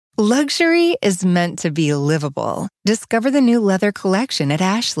Luxury is meant to be livable. Discover the new leather collection at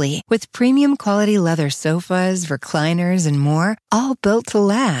Ashley with premium quality leather sofas, recliners, and more, all built to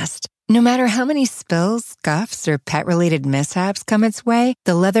last. No matter how many spills, scuffs, or pet-related mishaps come its way,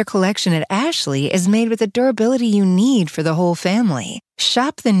 the leather collection at Ashley is made with the durability you need for the whole family.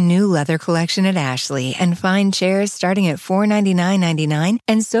 Shop the new leather collection at Ashley and find chairs starting at $499.99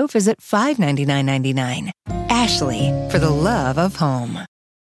 and sofas at $599.99. Ashley, for the love of home.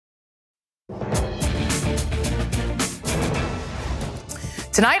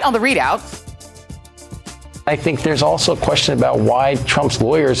 Tonight on the ReidOut. I think there's also a question about why Trump's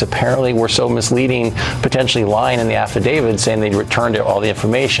lawyers apparently were so misleading, potentially lying in the affidavit, saying they'd returned all the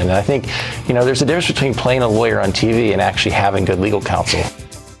information. And I think, there's a difference between playing a lawyer on TV and actually having good legal counsel.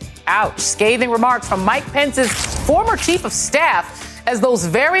 Ouch. Scathing remarks from Mike Pence's former chief of staff as those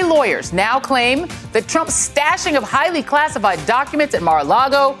very lawyers now claim that Trump's stashing of highly classified documents at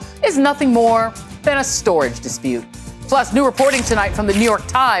Mar-a-Lago is nothing more than a storage dispute. Plus, new reporting tonight from the New York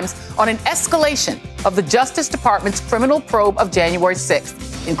Times on an escalation of the Justice Department's criminal probe of January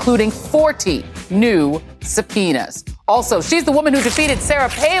 6th, including 40 new subpoenas. Also, she's the woman who defeated Sarah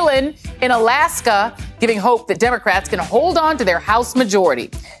Palin in Alaska, giving hope that Democrats can hold on to their House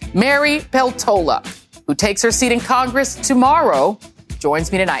majority. Mary Peltola, who takes her seat in Congress tomorrow,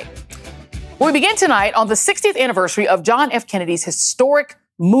 joins me tonight. We begin tonight on the 60th anniversary of John F. Kennedy's historic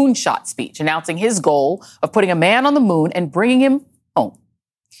moonshot speech, announcing his goal of putting a man on the moon and bringing him home.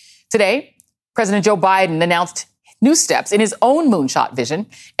 Today, President Joe Biden announced new steps in his own moonshot vision,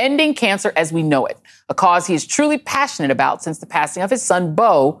 ending cancer as we know it, a cause he is truly passionate about since the passing of his son,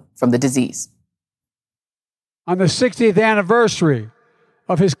 Beau, from the disease. On the 60th anniversary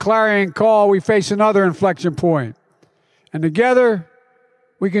of his clarion call, we face another inflection point. And together,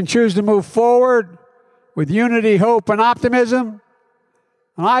 we can choose to move forward with unity, hope, and optimism.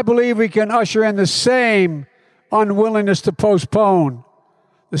 And I believe we can usher in the same unwillingness to postpone,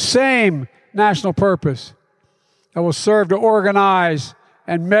 the same national purpose that will serve to organize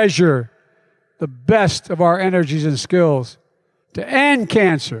and measure the best of our energies and skills to end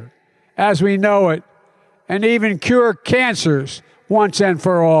cancer as we know it and even cure cancers once and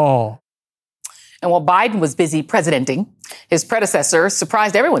for all. And while Biden was busy presidenting, his predecessor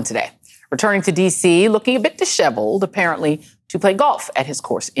surprised everyone today, returning to D.C. looking a bit disheveled, apparently to play golf at his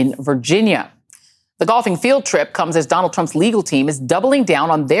course in Virginia. The golfing field trip comes as Donald Trump's legal team is doubling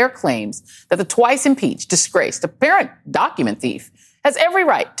down on their claims that the twice impeached, disgraced, apparent document thief has every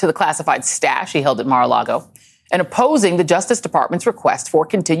right to the classified stash he held at Mar-a-Lago, and opposing the Justice Department's request for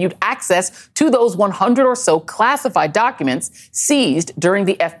continued access to those 100 or so classified documents seized during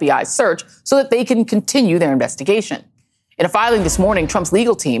the FBI search so that they can continue their investigation. In a filing this morning, Trump's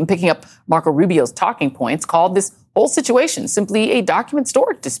legal team, picking up Marco Rubio's talking points, called this whole situation simply a document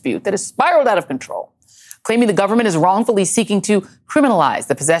storage dispute that has spiraled out of control, claiming the government is wrongfully seeking to criminalize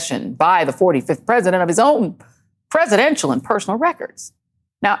the possession by the 45th president of his own presidential and personal records.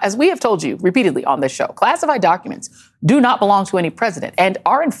 Now, as we have told you repeatedly on this show, classified documents do not belong to any president and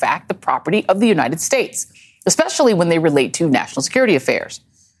are, in fact, the property of the United States, especially when they relate to national security affairs.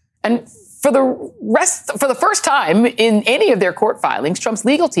 And for the first time in any of their court filings, Trump's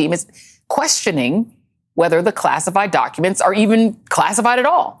legal team is questioning whether the classified documents are even classified at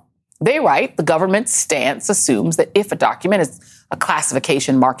all. They write, the government's stance assumes that if a document is a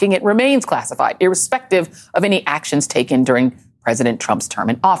classification marking, it remains classified, irrespective of any actions taken during President Trump's term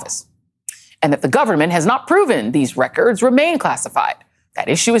in office. And that the government has not proven these records remain classified. That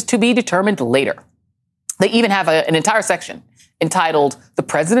issue is to be determined later. They even have an entire section entitled, "The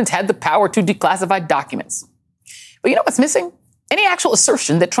President Had the Power to Declassify Documents." But you know what's missing? Any actual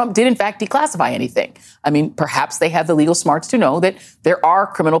assertion that Trump did, in fact, declassify anything. I mean, perhaps they have the legal smarts to know that there are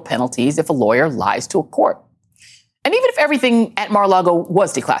criminal penalties if a lawyer lies to a court. And even if everything at Mar-a-Lago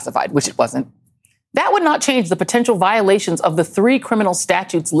was declassified, which it wasn't, that would not change the potential violations of the 3 criminal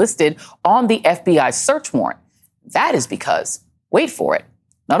statutes listed on the FBI search warrant. That is because, wait for it,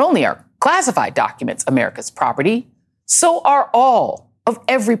 not only are classified documents America's property, so are all of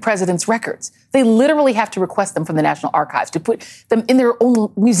every president's records. They literally have to request them from the National Archives to put them in their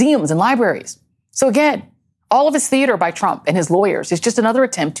own museums and libraries. So again, all of his theater by Trump and his lawyers is just another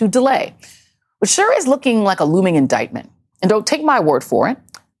attempt to delay, which sure is looking like a looming indictment. And don't take my word for it.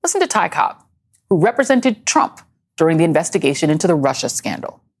 Listen to Ty Cobb, who represented Trump during the investigation into the Russia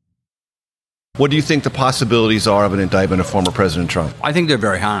scandal. What do you think the possibilities are of an indictment of former President Trump? I think they're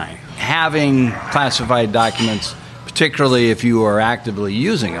very high. Having classified documents, particularly if you are actively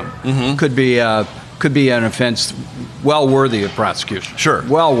using them, could be an offense well worthy of prosecution. Sure.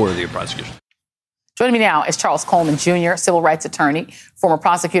 Well worthy of prosecution. Joining me now is Charles Coleman Jr., civil rights attorney, former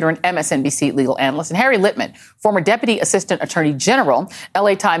prosecutor and MSNBC legal analyst, and Harry Litman, former deputy assistant attorney general,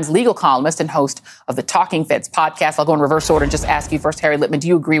 LA Times legal columnist, and host of the Talking Feds podcast. I'll go in reverse order and just ask you first, Harry Litman, do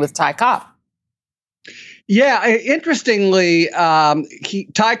you agree with Ty Cobb? Yeah, interestingly,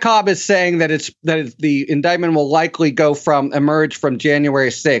 Ty Cobb is saying that the indictment will likely emerge from January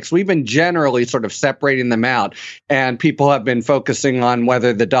 6th. We've been generally sort of separating them out, and people have been focusing on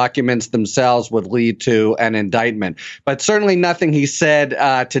whether the documents themselves would lead to an indictment. But certainly nothing he said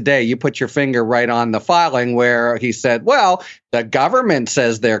today. You put your finger right on the filing where he said, well, the government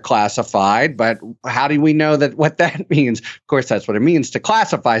says they're classified, but how do we know what that means? Of course, that's what it means to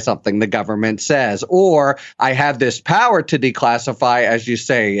classify something, the government says. Or I have this power to declassify, as you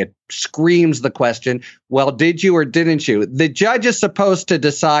say. It screams the question, well, did you or didn't you? The judge is supposed to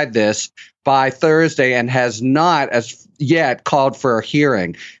decide this by Thursday and has not as yet called for a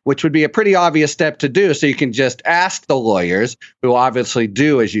hearing, which would be a pretty obvious step to do. So you can just ask the lawyers, who obviously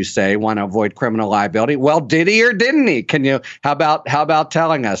do, as you say, want to avoid criminal liability. Well, did he or didn't he? How about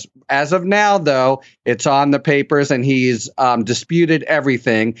telling us? As of now, though, it's on the papers, and he's disputed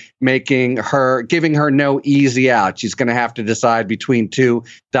everything, giving her no easy out. She's going to have to decide between two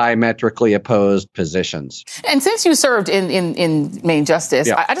diametrically opposed positions. And since you served in Maine Justice,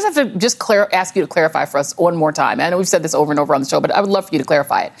 yeah. I just have to ask you to clarify for us one more time. I know we've said this over and over on the show, but I would love for you to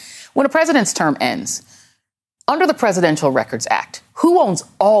clarify it. When a president's term ends, under the Presidential Records Act, who owns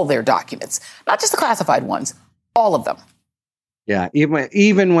all their documents? Not just the classified ones, all of them. Yeah,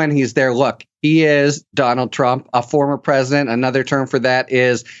 even when he's there, look, he is Donald Trump, a former president. Another term for that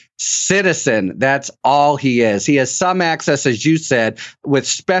is citizen. That's all he is. He has some access, as you said, with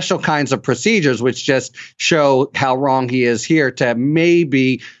special kinds of procedures, which just show how wrong he is here, to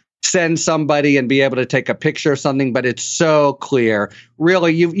maybe send somebody and be able to take a picture of something. But it's so clear.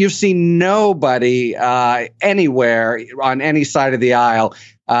 Really, you've seen nobody anywhere on any side of the aisle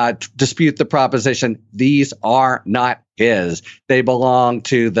dispute the proposition. These are not his. They belong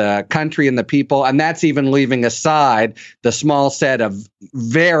to the country and the people. And that's even leaving aside the small set of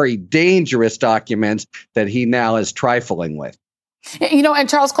very dangerous documents that he now is trifling with. You know, and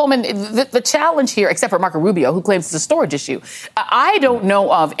Charles Coleman, the challenge here, except for Marco Rubio, who claims it's a storage issue, I don't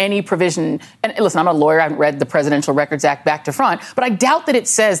know of any provision. And listen, I'm a lawyer. I haven't read the Presidential Records Act back to front, but I doubt that it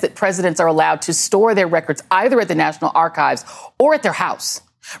says that presidents are allowed to store their records either at the National Archives or at their house.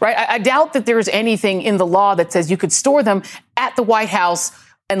 Right. I doubt that there's anything in the law that says you could store them at the White House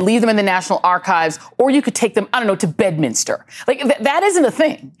and leave them in the National Archives, or you could take them, I don't know, to Bedminster. Like, that isn't a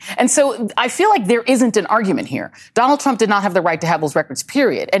thing. And so I feel like there isn't an argument here. Donald Trump did not have the right to have those records,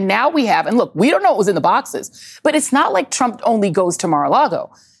 period. And now we have, and look, we don't know what was in the boxes, but it's not like Trump only goes to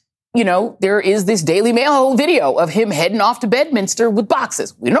Mar-a-Lago. You know, there is this Daily Mail video of him heading off to Bedminster with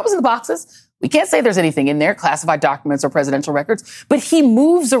boxes. We don't know what was in the boxes. We can't say there's anything in there, classified documents or presidential records, but he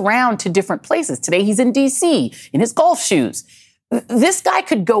moves around to different places. Today he's in D.C. in his golf shoes. This guy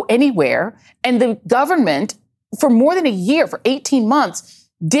could go anywhere, and the government, for more than a year, for 18 months,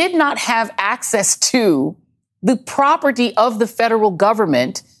 did not have access to the property of the federal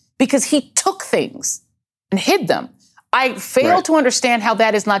government because he took things and hid them. I fail to understand how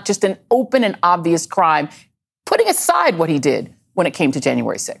that is not just an open and obvious crime, putting aside what he did when it came to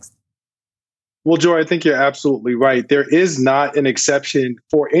January 6th. Well, Joy, I think you're absolutely right. There is not an exception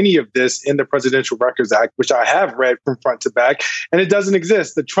for any of this in the Presidential Records Act, which I have read from front to back, and it doesn't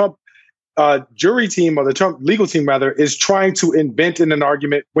exist. The Trump jury team, or the Trump legal team, rather, is trying to invent an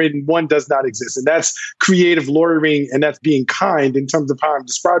argument when one does not exist. And that's creative lawyering, and that's being kind in terms of how I'm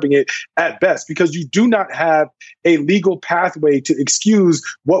describing it at best, because you do not have a legal pathway to excuse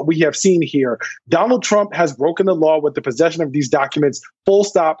what we have seen here. Donald Trump has broken the law with the possession of these documents, full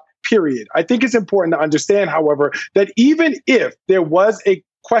stop, period. I think it's important to understand, however, that even if there was a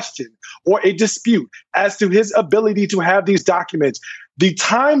question or a dispute as to his ability to have these documents, the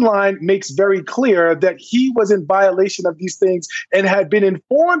timeline makes very clear that he was in violation of these things and had been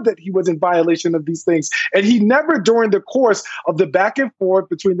informed that he was in violation of these things. And he never, during the course of the back and forth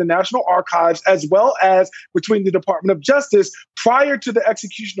between the National Archives as well as between the Department of Justice prior to the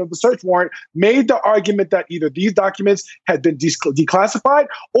execution of the search warrant, made the argument that either these documents had been declassified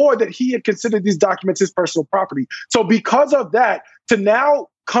or that he had considered these documents his personal property. So because of that, to now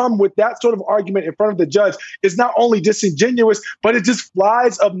come with that sort of argument in front of the judge is not only disingenuous, but it just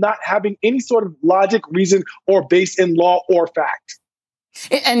flies of not having any sort of logic, reason, or base in law or fact.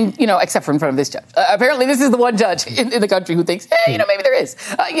 And, you know, except for in front of this judge. Apparently, this is the one judge in the country who thinks, hey, you know, maybe there is.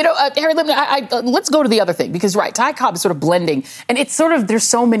 Harry Litman, let's go to the other thing, because, right, Ty Cobb is sort of blending. And it's sort of, there's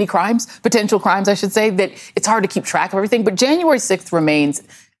so many crimes, potential crimes, I should say, that it's hard to keep track of everything. But January 6th remains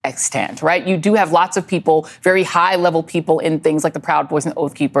extent, right? You do have lots of people, very high-level people in things like the Proud Boys and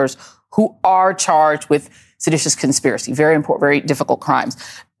Oath Keepers, who are charged with seditious conspiracy, very important, very difficult crimes.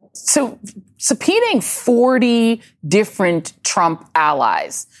 So subpoenaing 40 different Trump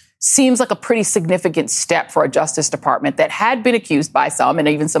allies seems like a pretty significant step for a Justice Department that had been accused by some, and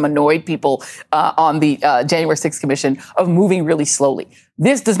even some annoyed people on the January 6th Commission, of moving really slowly.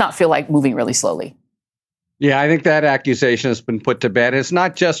 This does not feel like moving really slowly. Yeah, I think that accusation has been put to bed. It's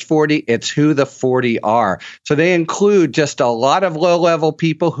not just 40, it's who the 40 are. So they include just a lot of low-level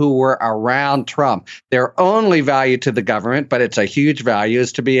people who were around Trump. Their only value to the government, but it's a huge value,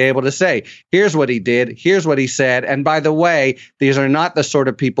 is to be able to say, here's what he did, here's what he said. And by the way, these are not the sort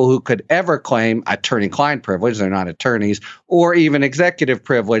of people who could ever claim attorney-client privilege. They're not attorneys, or even executive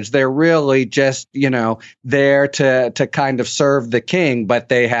privilege. They're really just, there to kind of serve the king, but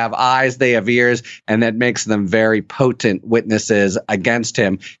they have eyes, they have ears, and that makes them very potent witnesses against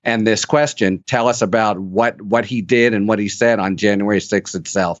him. And this question, tell us about what he did and what he said on January 6th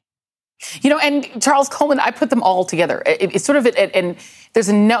itself. And Charles Coleman, I put them all together. It's sort of and there's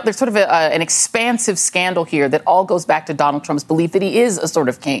sort of an expansive scandal here that all goes back to Donald Trump's belief that he is a sort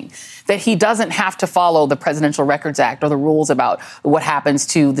of king, that he doesn't have to follow the Presidential Records Act or the rules about what happens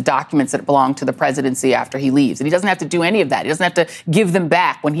to the documents that belong to the presidency after he leaves. And he doesn't have to do any of that. He doesn't have to give them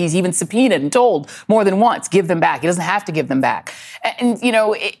back when he's even subpoenaed and told more than once, give them back. He doesn't have to give them back. And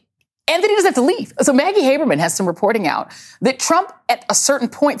then he doesn't have to leave. So Maggie Haberman has some reporting out that Trump at a certain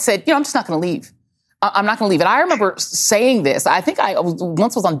point said, I'm just not going to leave. I'm not going to leave. And I remember saying this. I think I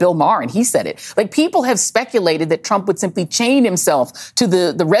once was on Bill Maher and he said it. Like, people have speculated that Trump would simply chain himself to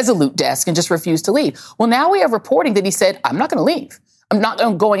the Resolute desk and just refuse to leave. Well, now we have reporting that he said, I'm not going to leave. I'm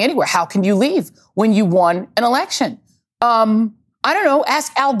not going anywhere. How can you leave when you won an election? I don't know.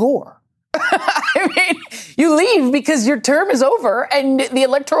 Ask Al Gore. I mean, you leave because your term is over and the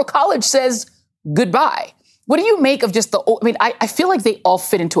Electoral College says goodbye. What do you make of just I feel like they all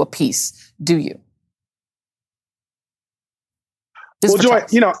fit into a piece. Do you? Well, Joy,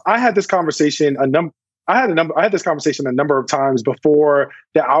 I had this conversation I had this conversation a number of times before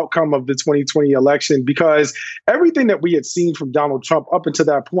the outcome of the 2020 election, because everything that we had seen from Donald Trump up until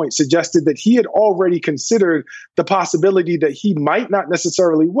that point suggested that he had already considered the possibility that he might not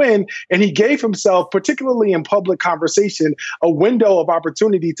necessarily win. And he gave himself, particularly in public conversation, a window of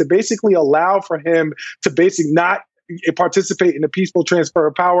opportunity to basically allow for him to basically not participate in the peaceful transfer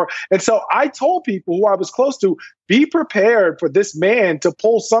of power. And so I told people who I was close to, be prepared for this man to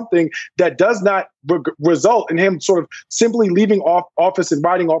pull something that does not result in him sort of simply leaving office and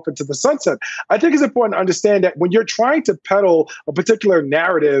riding off into the sunset. I think it's important to understand that when you're trying to peddle a particular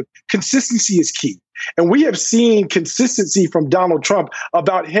narrative, consistency is key. And we have seen consistency from Donald Trump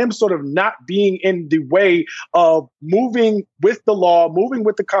about him sort of not being in the way of moving with the law, moving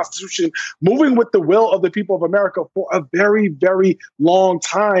with the Constitution, moving with the will of the people of America for a very, very long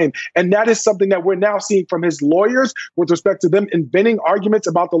time. And that is something that we're now seeing from his lawyers with respect to them inventing arguments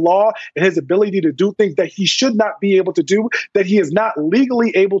about the law and his ability to do things that he should not be able to do, that he is not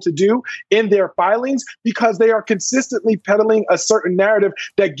legally able to do in their filings, because they are consistently peddling a certain narrative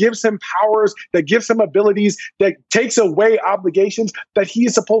that gives him powers, that gives him abilities, that takes away obligations that he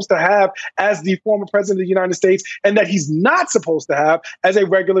is supposed to have as the former president of the United States and that he's not supposed to have as a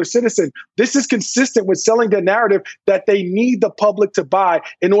regular citizen. This is consistent with selling the narrative that they need the public to buy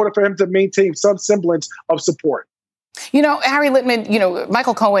in order for him to maintain some semblance of support. Harry Litman,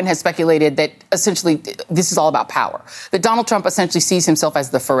 Michael Cohen has speculated that essentially this is all about power, that Donald Trump essentially sees himself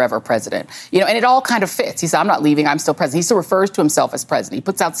as the forever president, and it all kind of fits. He said, I'm not leaving, I'm still president. He still refers to himself as president. He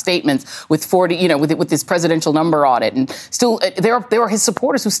puts out statements with 40, with his presidential number on it. And still, there are his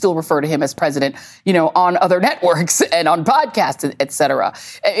supporters who still refer to him as president, on other networks and on podcasts, et cetera.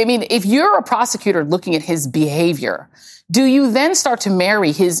 I mean, if you're a prosecutor looking at his behavior, do you then start to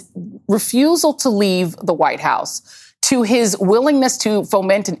marry his refusal to leave the White House to his willingness to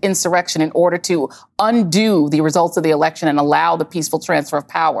foment an insurrection in order to undo the results of the election and allow the peaceful transfer of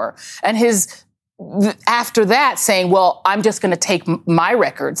power, and his after that saying, well, I'm just going to take my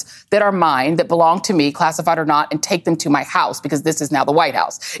records that are mine, that belong to me, classified or not, and take them to my house because this is now the White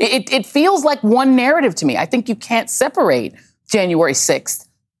House. It feels like one narrative to me. I think you can't separate January 6th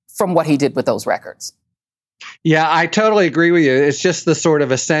from what he did with those records. Yeah, I totally agree with you. It's just the sort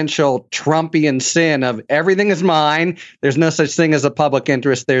of essential Trumpian sin of everything is mine. There's no such thing as a public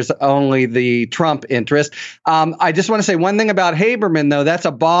interest. There's only the Trump interest. I just want to say one thing about Haberman, though. That's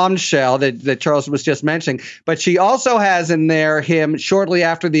a bombshell that Charles was just mentioning. But she also has in there him shortly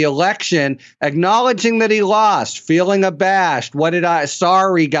after the election acknowledging that he lost, feeling abashed.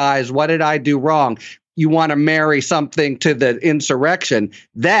 Sorry, guys, what did I do wrong? you want to marry something to the insurrection.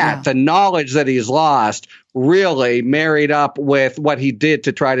 The knowledge that he's lost really married up with what he did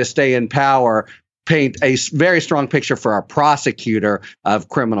to try to stay in power, paint a very strong picture for our prosecutor of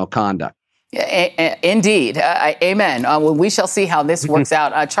criminal conduct. Indeed. Amen. We shall see how this works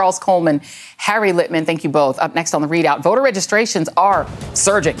out. Charles Coleman, Harry Littman, thank you both. Up next on the ReidOut, voter registrations are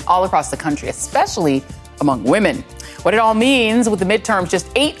surging all across the country, especially among women. What it all means with the midterms just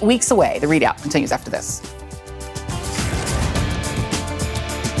 8 weeks away. The ReidOut continues after this.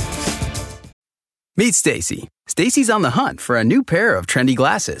 Meet Stacy. Stacy's on the hunt for a new pair of trendy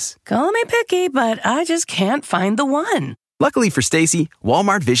glasses. Call me picky, but I just can't find the one. Luckily for Stacy,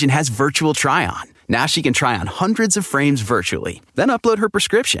 Walmart Vision has virtual try-on. Now she can try on hundreds of frames virtually, then upload her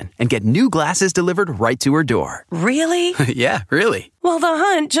prescription and get new glasses delivered right to her door. Really? Yeah, really. Well, the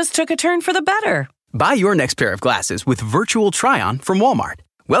hunt just took a turn for the better. Buy your next pair of glasses with virtual try-on from Walmart.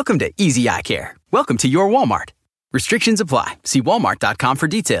 Welcome to Easy Eye Care. Welcome to your Walmart. Restrictions apply. See walmart.com for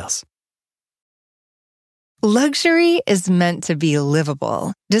details. Luxury is meant to be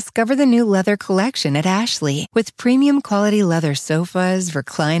livable. Discover the new leather collection at Ashley with premium quality leather sofas,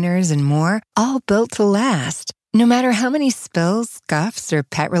 recliners, and more, all built to last. No matter how many spills, scuffs, or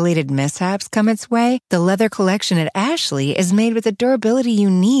pet-related mishaps come its way, the leather collection at Ashley is made with the durability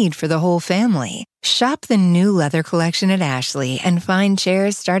you need for the whole family. Shop the new leather collection at Ashley and find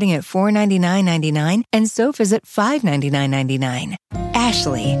chairs starting at $499.99 and sofas at $599.99.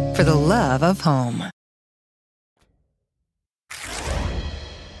 Ashley, for the love of home.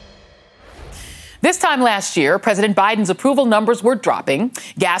 This time last year, President Biden's approval numbers were dropping,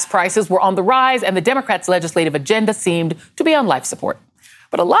 gas prices were on the rise, and the Democrats' legislative agenda seemed to be on life support.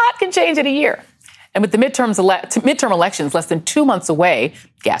 But a lot can change in a year. And with the midterm elections less than 2 months away,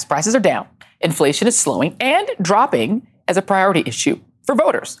 gas prices are down, inflation is slowing and dropping as a priority issue for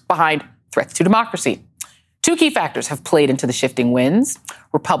voters behind threats to democracy. Two key factors have played into the shifting winds: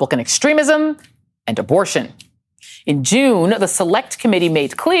 Republican extremism and abortion. In June, the Select Committee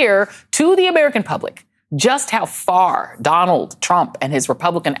made clear to the American public just how far Donald Trump and his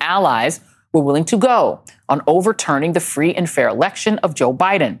Republican allies were willing to go on overturning the free and fair election of Joe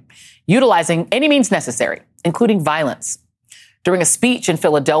Biden, utilizing any means necessary, including violence. During a speech in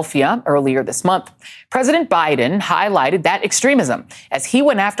Philadelphia earlier this month, President Biden highlighted that extremism as he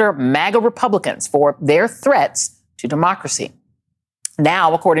went after MAGA Republicans for their threats to democracy.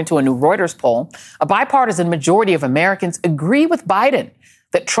 Now, according to a new Reuters poll, a bipartisan majority of Americans agree with Biden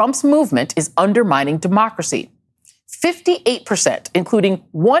that Trump's movement is undermining democracy. 58%, including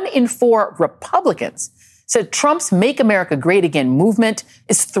 1 in 4 Republicans, said Trump's Make America Great Again movement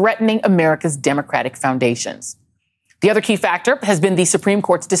is threatening America's democratic foundations. The other key factor has been the Supreme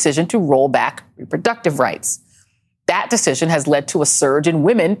Court's decision to roll back reproductive rights. That decision has led to a surge in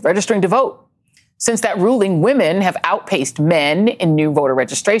women registering to vote. Since that ruling, women have outpaced men in new voter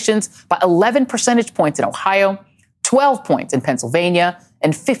registrations by 11 percentage points in Ohio, 12 points in Pennsylvania,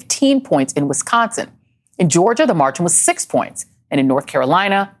 and 15 points in Wisconsin. In Georgia, the margin was 6 points, and in North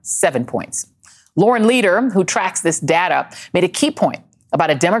Carolina, 7 points. Lauren Leader, who tracks this data, made a key point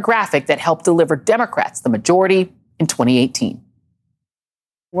about a demographic that helped deliver Democrats the majority in 2018.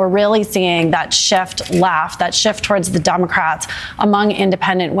 We're really seeing that shift left, that shift towards the Democrats among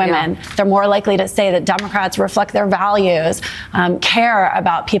independent women. Yeah. They're more likely to say that Democrats reflect their values, care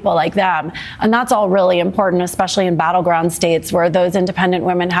about people like them. And that's all really important, especially in battleground states where those independent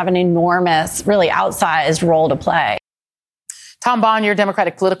women have an enormous, really outsized role to play. Tom Bonnier,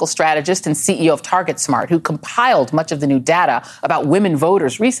 Democratic political strategist and CEO of TargetSmart, who compiled much of the new data about women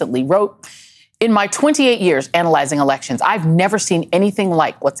voters recently, wrote, "In my 28 years analyzing elections, I've never seen anything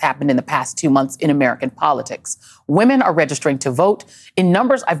like what's happened in the past 2 months in American politics. Women are registering to vote in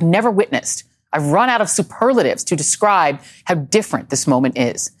numbers I've never witnessed. I've run out of superlatives to describe how different this moment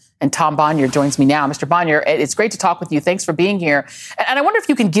is." And Tom Bonnier joins me now. Mr. Bonnier, it's great to talk with you. Thanks for being here. And I wonder if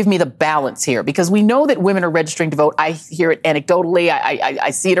you can give me the balance here, because we know that women are registering to vote. I hear it anecdotally.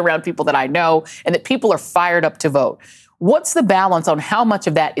 I see it around people that I know, and that people are fired up to vote. What's the balance on how much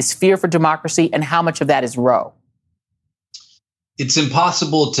of that is fear for democracy and how much of that is Roe? It's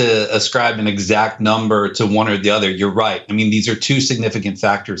impossible to ascribe an exact number to one or the other. You're right. I mean, these are two significant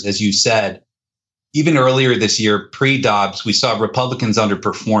factors. As you said, even earlier this year, pre-Dobbs, we saw Republicans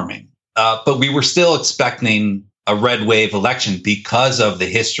underperforming. But we were still expecting a red wave election because of the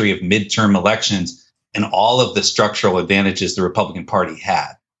history of midterm elections and all of the structural advantages the Republican Party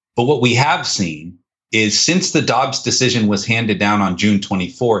had. But what we have seen is, since the Dobbs decision was handed down on June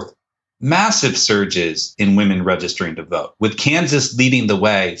 24th, massive surges in women registering to vote, with Kansas leading the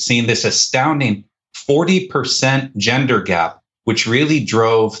way, seeing this astounding 40% gender gap which really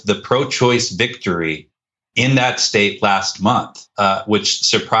drove the pro-choice victory in that state last month, which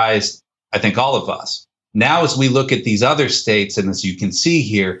surprised, I think, all of us. Now, as we look at these other states, and as you can see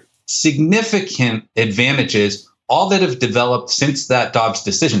here, significant advantages, all that have developed since that Dobbs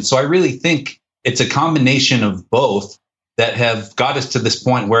decision. So I really think it's a combination of both that have got us to this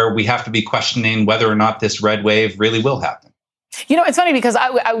point where we have to be questioning whether or not this red wave really will happen. You know, it's funny because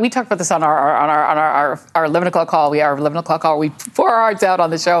we talked about this on our 11 o'clock call. Our 11 o'clock call. We pour our hearts out on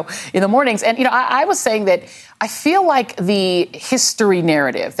the show in the mornings. And, you know, I was saying that I feel like the history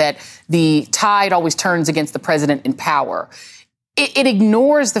narrative that the tide always turns against the president in power, it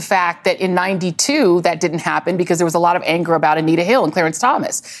ignores the fact that in 92, that didn't happen because there was a lot of anger about Anita Hill and Clarence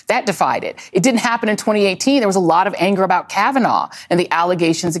Thomas. That defied it. It didn't happen in 2018. There was a lot of anger about Kavanaugh and the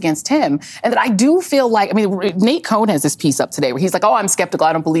allegations against him. And that I do feel like, I mean, Nate Cohn has this piece up today where he's like, oh, I'm skeptical.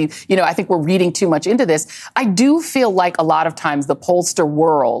 I don't believe, you know, I think we're reading too much into this. I do feel like a lot of times the pollster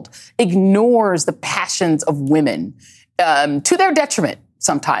world ignores the passions of women to their detriment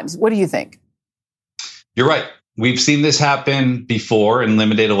sometimes. What do you think? You're right. We've seen this happen before in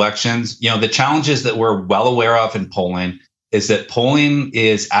limited elections. You know, the challenges that we're well aware of in polling is that polling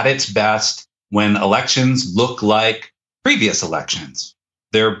is at its best when elections look like previous elections.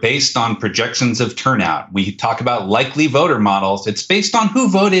 They're based on projections of turnout. We talk about likely voter models. It's based on who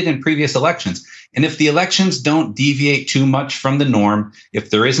voted in previous elections. And if the elections don't deviate too much from the norm,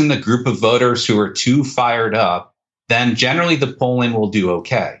 if there isn't a group of voters who are too fired up, then generally the polling will do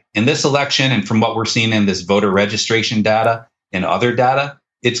okay. In this election, and from what we're seeing in this voter registration data and other data,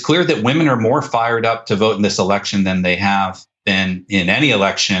 it's clear that women are more fired up to vote in this election than they have been in any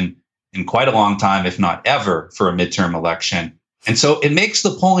election in quite a long time, if not ever, for a midterm election. And so it makes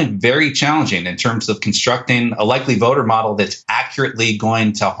the polling very challenging in terms of constructing a likely voter model that's accurately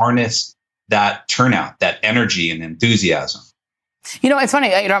going to harness that turnout, that energy and enthusiasm. You know, it's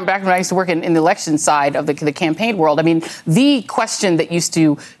funny, you know, back when I used to work in the election side of the campaign world, I mean, the question that used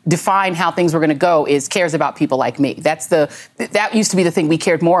to define how things were going to go is cares about people like me. That used to be the thing we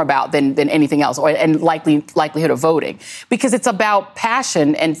cared more about than anything else, and likelihood of voting, because it's about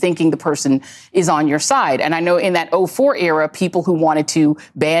passion and thinking the person is on your side. And I know in that 2004 era, people who wanted to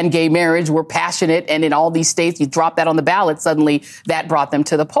ban gay marriage were passionate. And in all these states, you drop that on the ballot, suddenly that brought them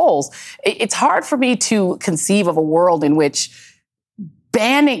to the polls. It's hard for me to conceive of a world in which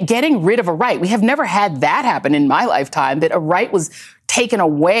getting rid of a right. We have never had that happen in my lifetime, that a right was taken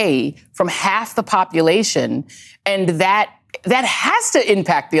away from half the population, and that has to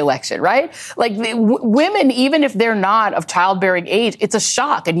impact the election, right? Like women, even if they're not of childbearing age, it's a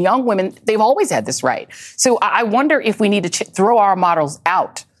shock. And young women, they've always had this right. So I wonder if we need to throw our models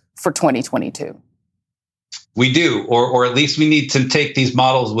out for 2022. We do, or at least we need to take these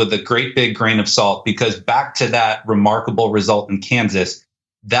models with a great big grain of salt, because back to that remarkable result in Kansas,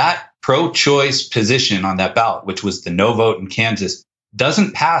 that pro-choice position on that ballot, which was the no vote in Kansas,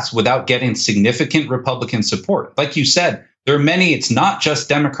 doesn't pass without getting significant Republican support. Like you said, there are many, it's not just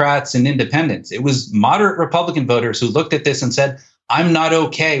Democrats and independents. It was moderate Republican voters who looked at this and said, I'm not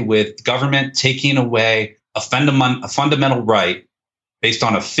okay with government taking away a fundamental right based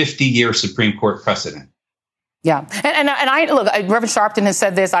on a 50-year Supreme Court precedent. Yeah. And I look, Reverend Sharpton has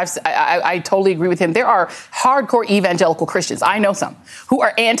said this. I totally agree with him. There are hardcore evangelical Christians, I know some, who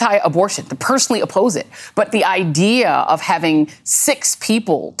are anti-abortion, to personally oppose it. But the idea of having 6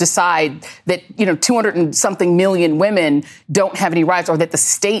 people decide that, 200 and something million women don't have any rights, or that the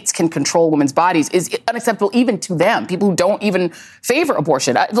states can control women's bodies, is unacceptable even to them, people who don't even favor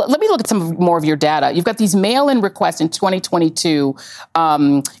abortion. Let me look at some more of your data. You've got these mail-in requests in 2022.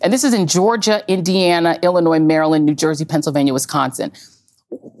 And this is in Georgia, Indiana, Illinois, Maryland, New Jersey, Pennsylvania, Wisconsin.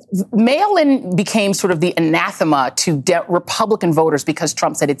 Mail-in became sort of the anathema to Republican voters because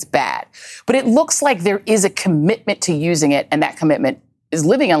Trump said it's bad. But it looks like there is a commitment to using it, and that commitment is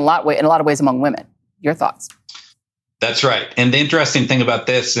living in a lot of ways among women. Your thoughts? That's right. And the interesting thing about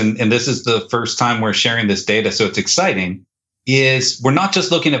this, and this is the first time we're sharing this data, so it's exciting, is we're not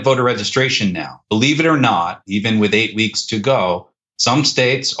just looking at voter registration now. Believe it or not, even with 8 weeks to go, some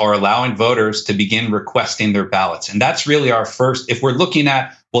states are allowing voters to begin requesting their ballots. And that's really our first, if we're looking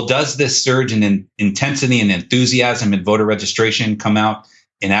at, well, does this surge in intensity and enthusiasm in voter registration come out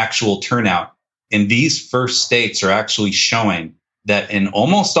in actual turnout? And these first states are actually showing that in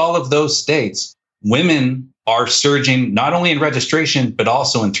almost all of those states, women are surging not only in registration, but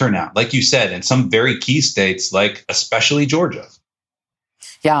also in turnout. Like you said, in some very key states, like especially Georgia.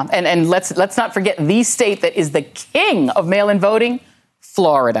 Yeah, and let's not forget the state that is the king of mail-in voting,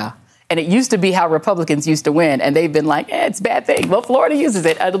 Florida. And it used to be how Republicans used to win. And they've been like, it's a bad thing. Well, Florida uses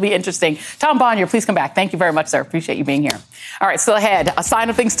it. It'll be interesting. Tom Bonnier, please come back. Thank you very much, sir. Appreciate you being here. All right, still ahead. A sign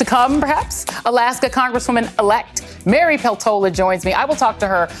of things to come, perhaps? Alaska Congresswoman-elect Mary Peltola joins me. I will talk to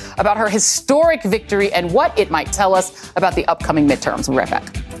her about her historic victory and what it might tell us about the upcoming midterms. We'll be right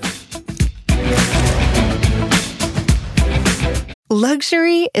back.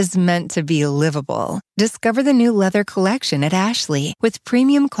 Luxury is meant to be livable. Discover the new leather collection at Ashley with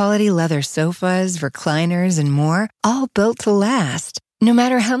premium quality leather sofas, recliners, and more, all built to last. No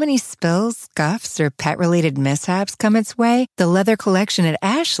matter how many spills, scuffs, or pet-related mishaps come its way, the leather collection at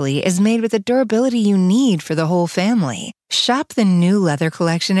Ashley is made with the durability you need for the whole family. Shop the new leather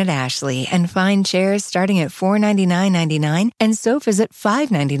collection at Ashley and find chairs starting at $499.99 and sofas at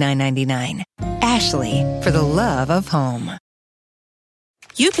 $599.99. Ashley, for the love of home.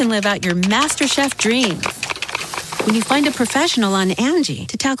 You can live out your MasterChef dreams when you find a professional on Angie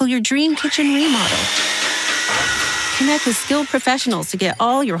to tackle your dream kitchen remodel. Connect with skilled professionals to get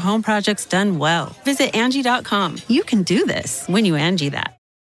all your home projects done well. Visit Angie.com. You can do this when you Angie that.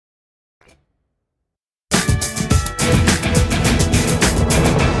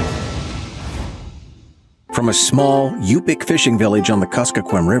 From a small Yupik fishing village on the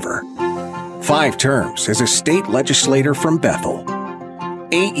Kuskokwim River, 5 terms as a state legislator from Bethel,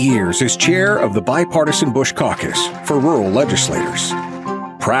 8 years as chair of the Bipartisan Bush Caucus for rural legislators.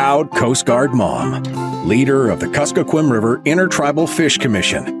 Proud Coast Guard mom, leader of the Kuskokwim River Intertribal Fish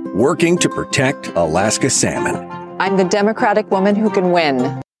Commission, working to protect Alaska salmon. I'm the Democratic woman who can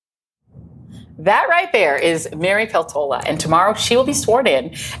win. That right there is Mary Peltola, and tomorrow she will be sworn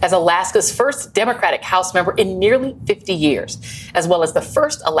in as Alaska's first Democratic House member in nearly 50 years, as well as the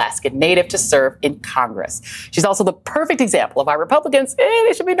first Alaskan native to serve in Congress. She's also the perfect example of why Republicans,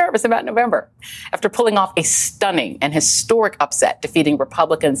 they should be nervous about November. After pulling off a stunning and historic upset, defeating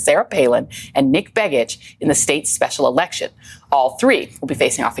Republicans Sarah Palin and Nick Begich in the state's special election. All three will be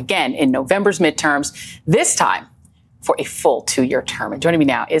facing off again in November's midterms, this time for a full 2-year term. And joining me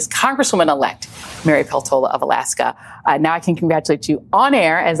now is Congresswoman-elect Mary Peltola of Alaska. Now I can congratulate you on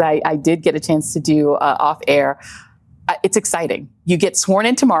air, as I did get a chance to do off air. It's exciting. You get sworn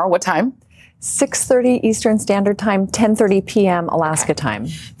in tomorrow. What time? 6:30 Eastern Standard Time, 10:30 p.m. Alaska time.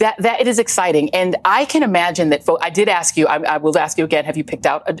 That it is exciting. And I can imagine that I did ask you, I will ask you again, have you picked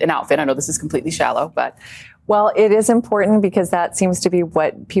out an outfit? I know this is completely shallow, but... Well, it is important because that seems to be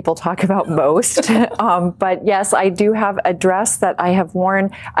what people talk about most. But yes, I do have a dress that I have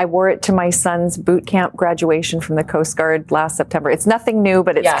worn. I wore it to my son's boot camp graduation from the Coast Guard last September. It's nothing new,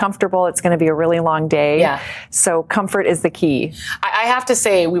 but it's comfortable. It's going to be a really long day. Yeah. So comfort is the key. I have to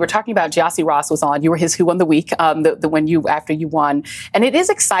say, we were talking about Giassi Ross was on. You were his Who Won the Week, after you won. And it is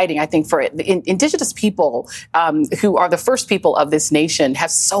exciting, I think, for Indigenous people who are the first people of this nation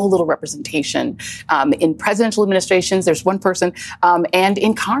have so little representation in presidential administrations. There's one person, and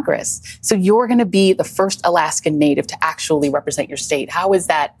in Congress. So you're going to be the first Alaskan native to actually represent your state. How is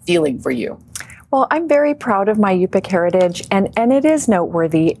that feeling for you? Well, I'm very proud of my Yupik heritage, and it is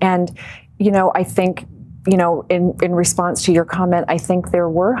noteworthy. And, I think, in response to your comment, I think there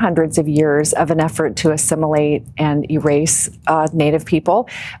were hundreds of years of an effort to assimilate and erase Native people,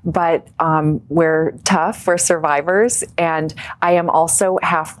 but we're tough, we're survivors, and I am also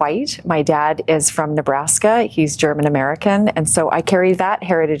half white. My dad is from Nebraska, he's German American, and so I carry that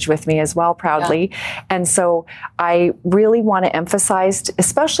heritage with me as well, proudly. Yeah. And so I really want to emphasize,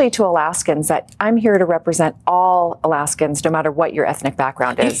 especially to Alaskans, that I'm here to represent all Alaskans, no matter what your ethnic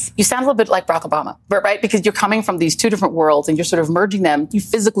background is. You sound a little bit like Barack Obama, right? Because you're coming from these two different worlds and you're sort of merging them. You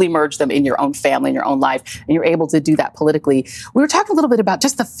physically merge them in your own family, in your own life, and you're able to do that politically. We were talking a little bit about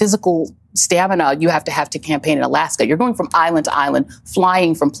just the physical stamina you have to campaign in Alaska. You're going from island to island,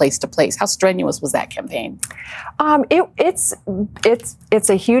 flying from place to place. How strenuous was that campaign? It's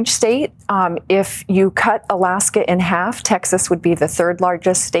a huge state. If you cut Alaska in half, Texas would be the third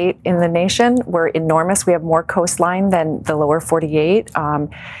largest state in the nation. We're enormous. We have more coastline than the lower 48.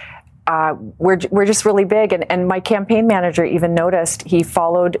 We're just really big. And my campaign manager even noticed, he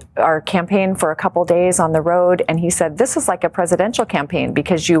followed our campaign for a couple days on the road, and he said, this is like a presidential campaign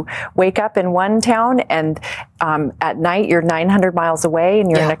because you wake up in one town and at night you're 900 miles away and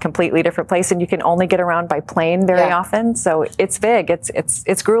you're in a completely different place, and you can only get around by plane very often. So it's big.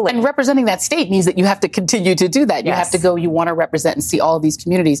 It's grueling. And representing that state means that you have to continue to do that. You have to go, you want to represent and see all of these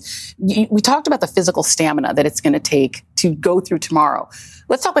communities. We talked about the physical stamina that it's going to take to go through tomorrow.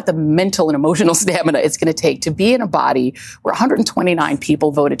 Let's talk about the mental and emotional stamina it's going to take to be in a body where 129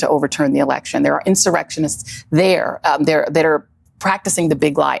 people voted to overturn the election. There are insurrectionists there that are practicing the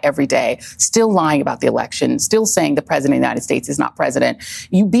big lie every day, still lying about the election, still saying the president of the United States is not president.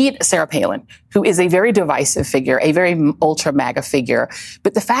 You beat Sarah Palin, who is a very divisive figure, a very ultra MAGA figure.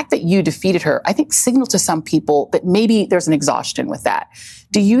 But the fact that you defeated her, I think, signaled to some people that maybe there's an exhaustion with that.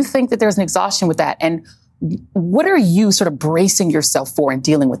 Do you think that there's an exhaustion with that? And what are you sort of bracing yourself for in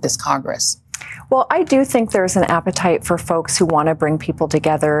dealing with this Congress? Well, I do think there's an appetite for folks who want to bring people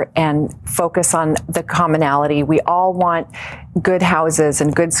together and focus on the commonality. We all want good houses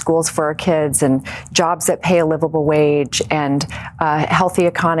and good schools for our kids and jobs that pay a livable wage and a healthy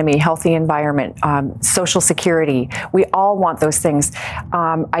economy, healthy environment, social security. We all want those things.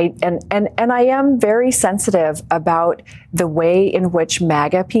 I am very sensitive about the way in which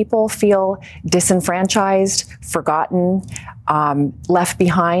MAGA people feel disenfranchised, forgotten, left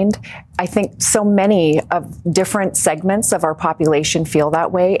behind. I think so many of different segments of our population feel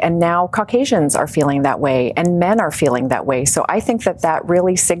that way, and now Caucasians are feeling that way, and men are feeling that way. So I think that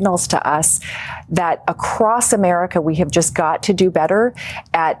really signals to us that across America, we have just got to do better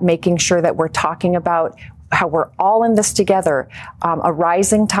at making sure that we're talking about how we're all in this together. A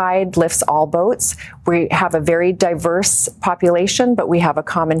rising tide lifts all boats. We have a very diverse population, but we have a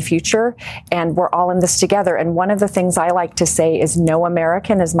common future, and we're all in this together. And one of the things I like to say is no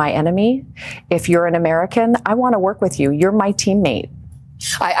American is my enemy. If you're an American, I want to work with you. You're my teammate.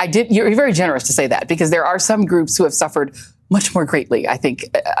 You're very generous to say that, because there are some groups who have suffered much more greatly, I think,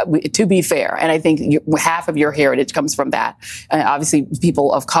 to be fair. And I think half of your heritage comes from that. Obviously,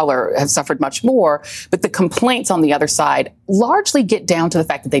 people of color have suffered much more. But the complaints on the other side largely get down to the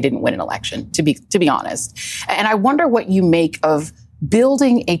fact that they didn't win an election, to be honest. And I wonder what you make of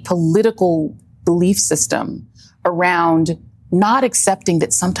building a political belief system around not accepting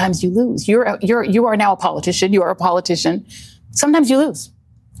that sometimes you lose. You are now a politician. You are a politician. Sometimes you lose.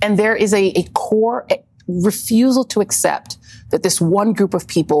 And there is a core refusal to accept that this one group of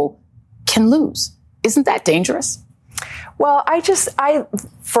people can lose. Isn't that dangerous? Well,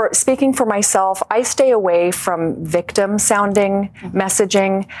 for speaking for myself, I stay away from victim sounding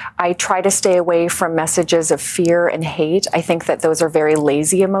messaging. I try to stay away from messages of fear and hate. I think that those are very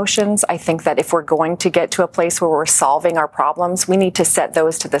lazy emotions. I think that if we're going to get to a place where we're solving our problems, we need to set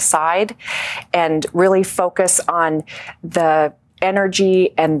those to the side and really focus on the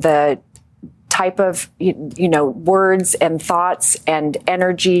energy and the type of, words and thoughts and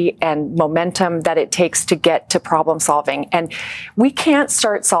energy and momentum that it takes to get to problem solving. And we can't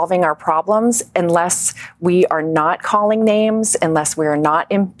start solving our problems unless we are not calling names, unless we are not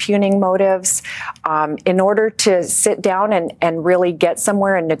impugning motives. In order to sit down and really get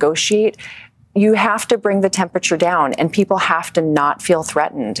somewhere and negotiate, you have to bring the temperature down, and people have to not feel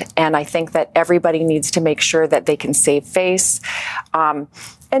threatened. And I think that everybody needs to make sure that they can save face.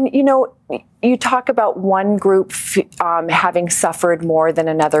 You talk about one group having suffered more than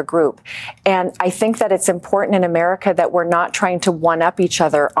another group. And I think that it's important in America that we're not trying to one-up each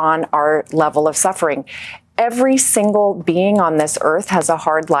other on our level of suffering. Every single being on this earth has a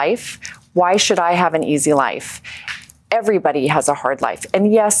hard life. Why should I have an easy life? Everybody has a hard life.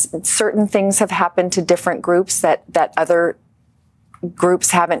 And yes, certain things have happened to different groups that other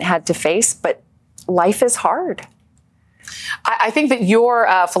groups haven't had to face, but life is hard. I think that your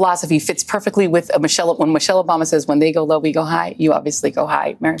philosophy fits perfectly with when Michelle Obama says, when they go low, we go high. You obviously go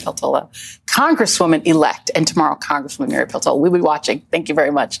high. Mary Peltola, Congresswoman-elect, and tomorrow Congresswoman Mary Peltola. We'll be watching. Thank you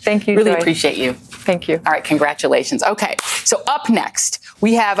very much. Thank you, Really Joy. appreciate you. Thank you. All right, congratulations. Okay, so up next,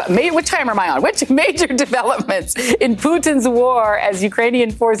 we have, which time am I on? Which major developments in Putin's war as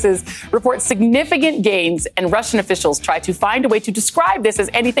Ukrainian forces report significant gains and Russian officials try to find a way to describe this as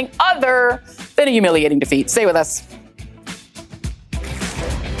anything other than a humiliating defeat. Stay with us.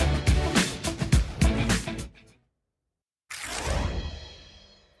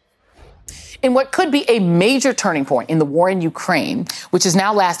 In what could be a major turning point in the war in Ukraine, which has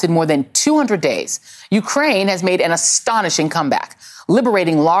now lasted more than 200 days, Ukraine has made an astonishing comeback,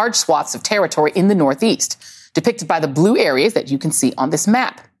 liberating large swaths of territory in the northeast, depicted by the blue areas that you can see on this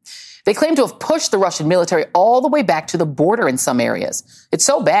map. They claim to have pushed the Russian military all the way back to the border in some areas. It's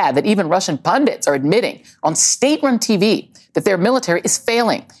so bad that even Russian pundits are admitting on state-run TV that their military is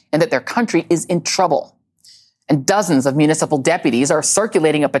failing and that their country is in trouble. And dozens of municipal deputies are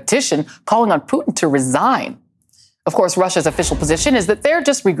circulating a petition calling on Putin to resign. Of course, Russia's official position is that they're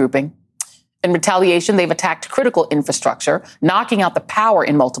just regrouping. In retaliation, they've attacked critical infrastructure, knocking out the power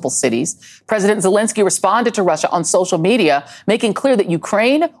in multiple cities. President Zelensky responded to Russia on social media, making clear that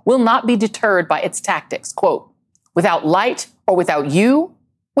Ukraine will not be deterred by its tactics. Quote, without light or without you,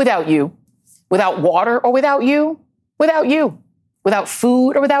 without you. Without water or without you, without you. Without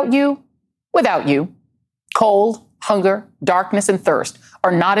food or without you, without you. Cold hunger, darkness, and thirst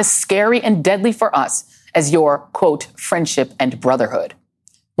are not as scary and deadly for us as your, quote, friendship and brotherhood.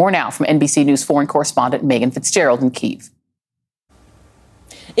 More now from NBC News foreign correspondent Megan Fitzgerald in Kyiv.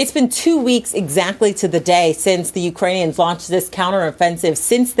 It's been 2 weeks exactly to the day since the Ukrainians launched this counteroffensive.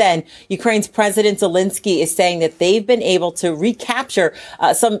 Since then, Ukraine's President Zelensky is saying that they've been able to recapture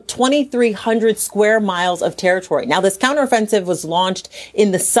some 2,300 square miles of territory. Now, this counteroffensive was launched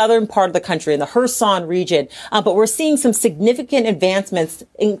in the southern part of the country, in the Kherson region, but we're seeing some significant advancements,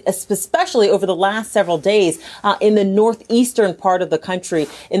 especially over the last several days, in the northeastern part of the country,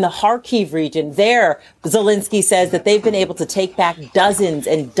 in the Kharkiv region. There, Zelensky says that they've been able to take back dozens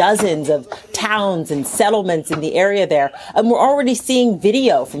and dozens of towns and settlements in the area there. And we're already seeing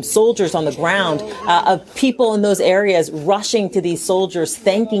video from soldiers on the ground of people in those areas rushing to these soldiers,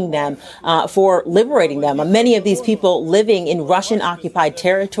 thanking them for liberating them. Many of these people living in Russian-occupied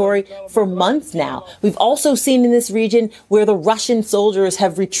territory for months now. We've also seen in this region where the Russian soldiers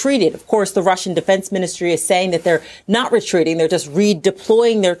have retreated. Of course, the Russian Defense Ministry is saying that they're not retreating. They're just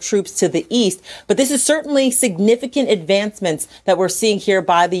redeploying their troops to the east. But this is certainly significant advancements that we're seeing here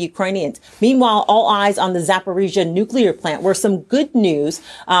by the Ukrainians. Meanwhile, all eyes on the Zaporizhzhia nuclear plant, where some good news,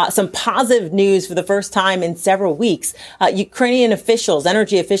 some positive news for the first time in several weeks. Ukrainian officials,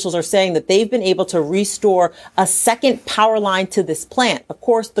 energy officials, are saying that they've been able to restore a second power line to this plant. Of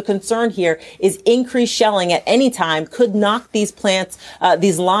course, the concern here is increased shelling at any time could knock these plants,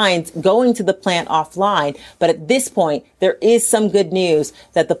 these lines going to the plant offline. But at this point, there is some good news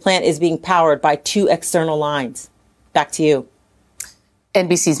that the plant is being powered by 2 external lines. Back to you.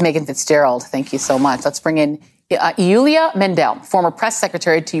 NBC's Megan Fitzgerald, thank you so much. Let's bring in Yulia Mendel, former press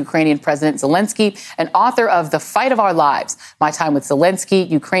secretary to Ukrainian President Zelensky and author of The Fight of Our Lives, My Time with Zelensky,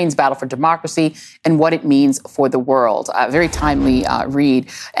 Ukraine's Battle for Democracy, and What It Means for the World. Very timely read.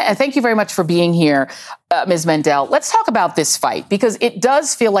 And thank you very much for being here, Ms. Mendel. Let's talk about this fight, because it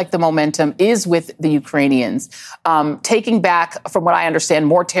does feel like the momentum is with the Ukrainians, taking back, from what I understand,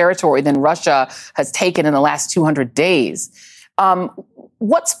 more territory than Russia has taken in the last 200 days.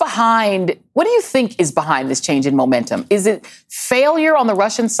 What do you think is behind this change in momentum? Is it failure on the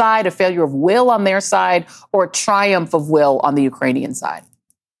Russian side, a failure of will on their side, or a triumph of will on the Ukrainian side?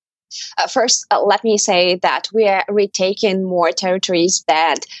 First, let me say that we are retaking more territories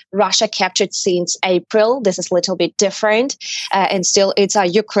that Russia captured since April. This is a little bit different. And still, it's our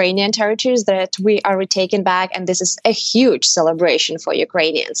Ukrainian territories that we are retaking back. And this is a huge celebration for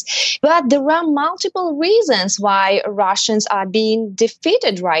Ukrainians. But there are multiple reasons why Russians are being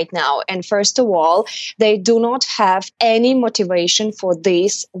defeated right now. And first of all, they do not have any motivation for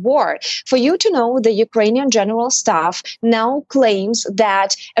this war. For you to know, the Ukrainian General Staff now claims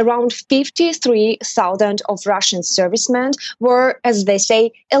that around 53,000 of Russian servicemen were, as they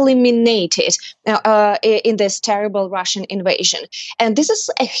say, eliminated in this terrible Russian invasion. And this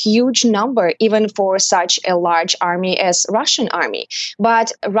is a huge number, even for such a large army as Russian army.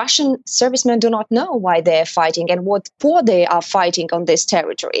 But Russian servicemen do not know why they are fighting and what for they are fighting on this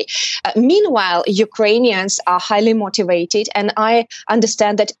territory. Meanwhile, Ukrainians are highly motivated, and I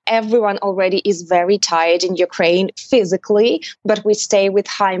understand that everyone already is very tired in Ukraine physically, but we stay with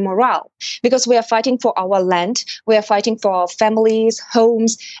high morale because we are fighting for our land, we are fighting for our families,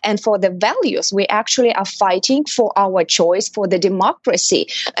 homes, and for the values. We actually are fighting for our choice, for the democracy.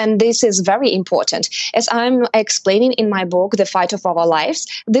 And this is very important. As I'm explaining in my book, The Fight of Our Lives,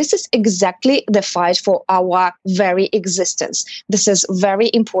 this is exactly the fight for our very existence. This is a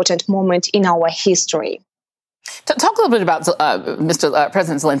very important moment in our history. Talk a little bit about Mr.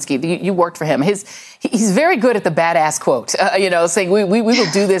 President Zelensky. You worked for him. He's very good at the badass quote, saying we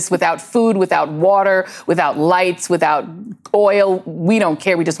will do this without food, without water, without lights, without oil. We don't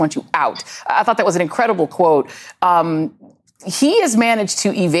care. We just want you out. I thought that was an incredible quote. He has managed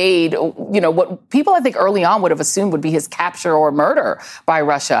to evade, what people I think early on would have assumed would be his capture or murder by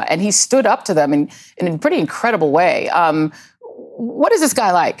Russia. And he stood up to them in a pretty incredible way. What is this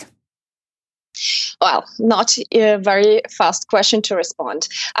guy like? Well, not a very fast question to respond.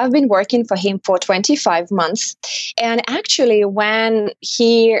 I've been working for him for 25 months. And actually, when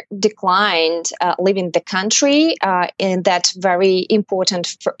he declined leaving the country in those very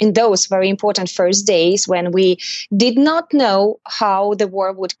important first days when we did not know how the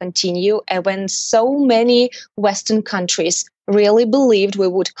war would continue and when so many Western countries really believed we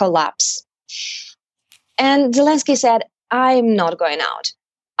would collapse. And Zelensky said, I'm not going out.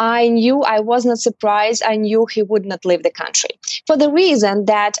 I was not surprised. I knew he would not leave the country for the reason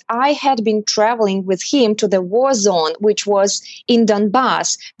that I had been traveling with him to the war zone, which was in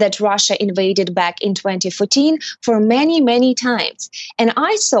Donbass that Russia invaded back in 2014 for many, many times. And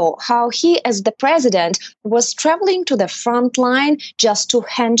I saw how he, as the president, was traveling to the front line just to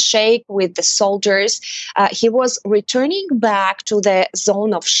handshake with the soldiers. He was returning back to the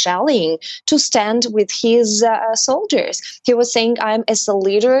zone of shelling to stand with his soldiers. He was saying, I'm as a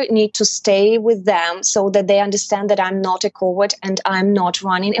leader need to stay with them so that they understand that I'm not a coward and I'm not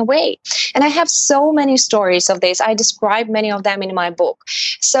running away. And I have so many stories of this. I describe many of them in my book,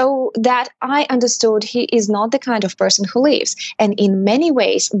 so that I understood he is not the kind of person who leaves. And in many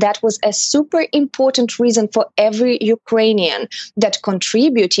ways, that was a super important reason for every Ukrainian that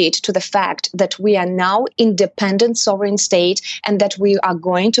contributed to the fact that we are now independent sovereign state and that we are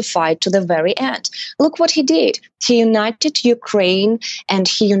going to fight to the very end. Look what he did. He united Ukraine and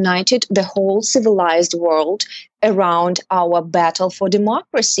he united the whole civilized world around our battle for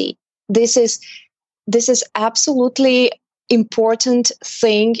democracy. This is absolutely important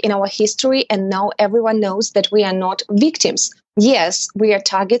thing in our history, and now everyone knows that we are not victims. Yes, we are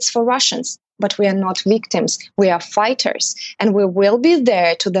targets for Russians, but we are not victims. We are fighters, and we will be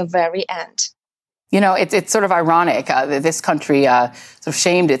there to the very end. You know, it's sort of ironic. This country sort of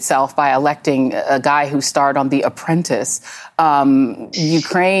shamed itself by electing a guy who starred on The Apprentice.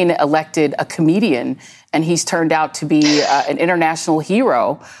 Ukraine elected a comedian, and he's turned out to be an international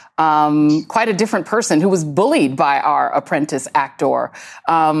hero. Quite a different person who was bullied by our Apprentice actor.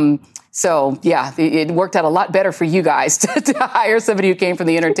 So, yeah, it worked out a lot better for you guys to hire somebody who came from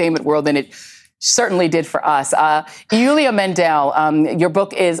the entertainment world than it certainly did for us. Yulia Mendel, your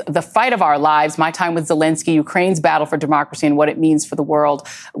book is The Fight of Our Lives, My Time with Zelensky, Ukraine's Battle for Democracy and What It Means for the World.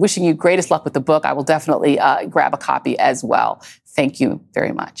 Wishing you greatest luck with the book. I will definitely grab a copy as well. Thank you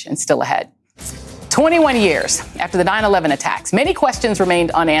very much. And still ahead. 21 years after the 9/11 attacks, many questions remained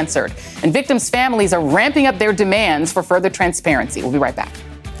unanswered, and victims' families are ramping up their demands for further transparency. We'll be right back.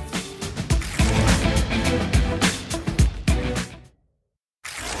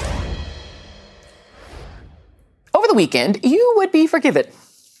 Over the weekend, you would be forgiven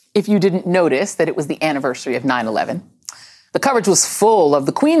if you didn't notice that it was the anniversary of 9/11. The coverage was full of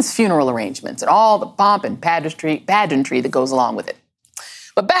the Queen's funeral arrangements and all the pomp and pageantry that goes along with it.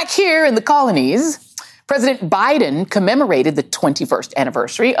 But back here in the colonies, President Biden commemorated the 21st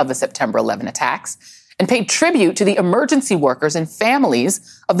anniversary of the September 11 attacks and paid tribute to the emergency workers and families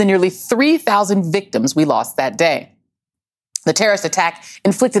of the nearly 3,000 victims we lost that day. The terrorist attack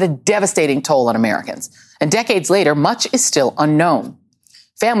inflicted a devastating toll on Americans, and decades later, much is still unknown.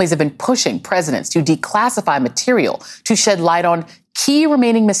 Families have been pushing presidents to declassify material to shed light on key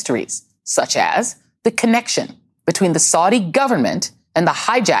remaining mysteries, such as the connection between the Saudi government and the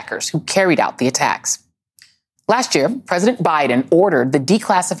hijackers who carried out the attacks. Last year, President Biden ordered the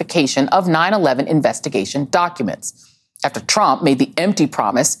declassification of 9/11 investigation documents after Trump made the empty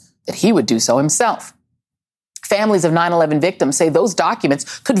promise that he would do so himself. Families of 9/11 victims say those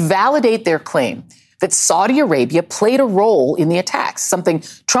documents could validate their claim that Saudi Arabia played a role in the attacks, something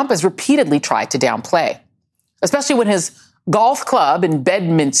Trump has repeatedly tried to downplay, especially when his golf club in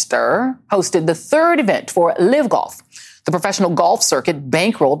Bedminster hosted the third event for Live Golf, the professional golf circuit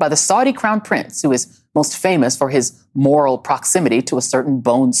bankrolled by the Saudi crown prince, who is most famous for his moral proximity to a certain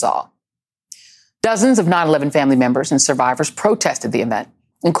bone saw. Dozens of 9/11 family members and survivors protested the event,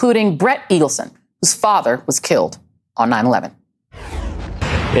 including Brett Eagleson, whose father was killed on 9/11.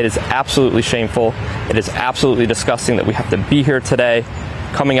 It is absolutely shameful. It is absolutely disgusting that we have to be here today,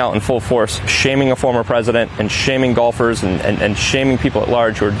 coming out in full force, shaming a former president and shaming golfers and shaming people at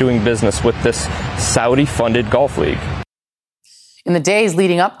large who are doing business with this Saudi-funded golf league. In the days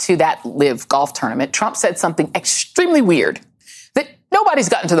leading up to that Live Golf tournament, Trump said something extremely weird, that nobody's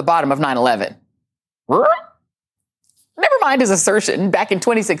gotten to the bottom of 9/11. Never mind his assertion back in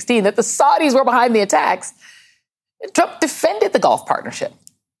 2016 that the Saudis were behind the attacks. Trump defended the golf partnership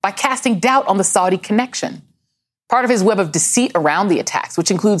by casting doubt on the Saudi connection. Part of his web of deceit around the attacks,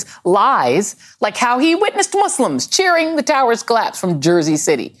 which includes lies like how he witnessed Muslims cheering the tower's collapse from Jersey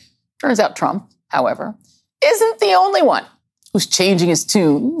City. Turns out Trump, however, isn't the only one who's changing his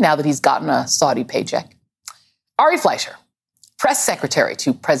tune now that he's gotten a Saudi paycheck. Ari Fleischer, press secretary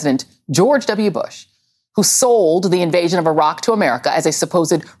to President George W. Bush, who sold the invasion of Iraq to America as a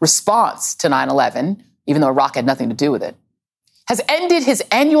supposed response to 9/11, even though Iraq had nothing to do with it, has ended his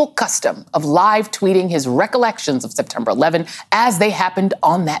annual custom of live tweeting his recollections of September 11 as they happened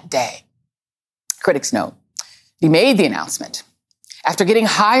on that day. Critics note he made the announcement after getting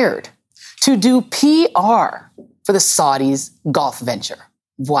hired to do PR for the Saudis' golf venture.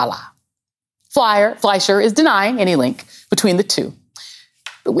 Voila. Fleischer is denying any link between the two.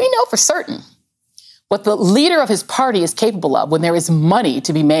 But we know for certain what the leader of his party is capable of when there is money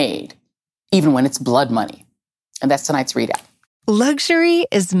to be made, even when it's blood money. And that's tonight's ReidOut. Luxury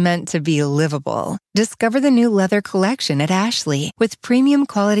is meant to be livable. Discover the new leather collection at Ashley with premium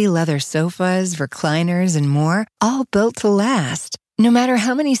quality leather sofas, recliners, and more, all built to last. No matter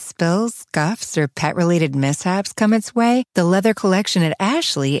how many spills, scuffs, or pet-related mishaps come its way, the leather collection at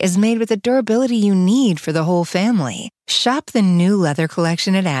Ashley is made with the durability you need for the whole family. Shop the new leather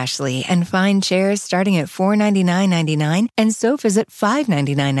collection at Ashley and find chairs starting at $499.99 and sofas at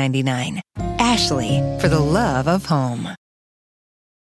 $599.99. Ashley, for the love of home.